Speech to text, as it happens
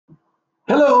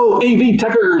Hello, AV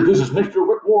Techers. This is Mr.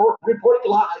 Whitmore reporting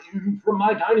live from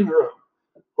my dining room.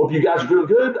 Hope you guys are doing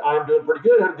good. I'm doing pretty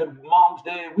good. Had a good Mom's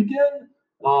Day weekend.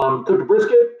 Cooked a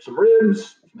brisket, some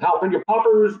ribs, some jalapeno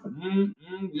poppers.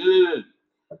 Good.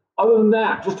 Other than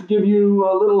that, just to give you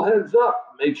a little heads up,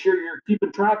 make sure you're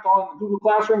keeping track on Google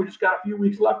Classroom. We just got a few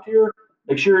weeks left here.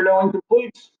 Make sure you're knowing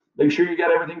completes. Make sure you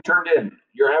got everything turned in.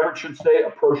 Your average should say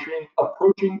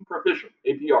approaching proficient,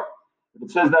 APR. If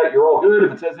it says that, you're all good.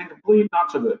 If it says incomplete,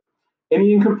 not so good.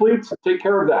 Any incompletes, take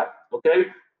care of that. Okay,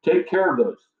 take care of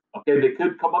those. Okay, they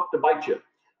could come up to bite you.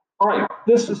 All right,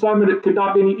 this assignment, it could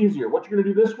not be any easier. What you're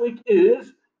going to do this week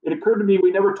is, it occurred to me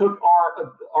we never took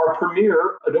our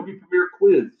Premiere, Adobe Premiere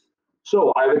quiz.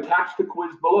 So I've attached the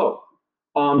quiz below.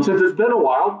 Since it's been a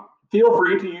while, feel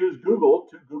free to use Google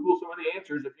to Google some of the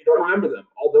answers if you don't remember them,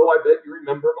 although I bet you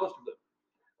remember most of them.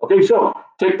 Okay, so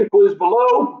take the quiz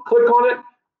below, click on it,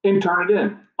 and turn it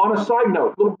in. On a side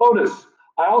note, little bonus,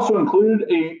 I also included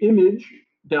an image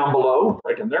down below,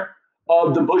 right in there,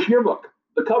 of the Bush yearbook,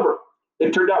 the cover.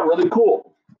 It turned out really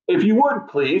cool. If you would,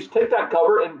 please take that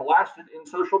cover and blast it in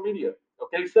social media.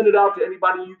 Okay, send it out to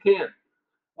anybody you can.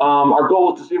 Our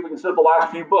goal is to see if we can send the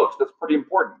last few books. That's pretty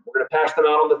important. We're going to pass them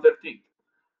out on the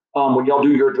 15th when y'all do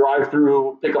your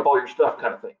drive-through, pick up all your stuff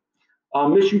kind of thing.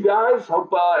 Miss you guys.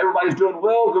 Hope everybody's doing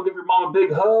well. Go give your mom a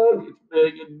big hug.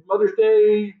 It's Mother's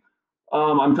Day.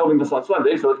 I'm filming this on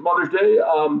Sunday, so it's Mother's Day.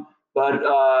 But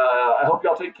I hope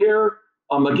y'all take care.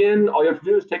 Again, all you have to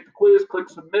do is take the quiz, click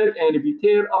submit, and if you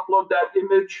can, upload that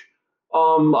image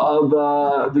of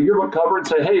the yearbook cover and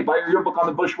say, hey, buy your yearbook on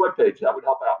the Bush webpage. That would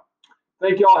help out.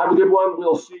 Thank y'all. Have a good one.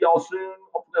 We'll see y'all soon,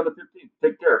 hopefully on the 15th.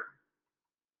 Take care.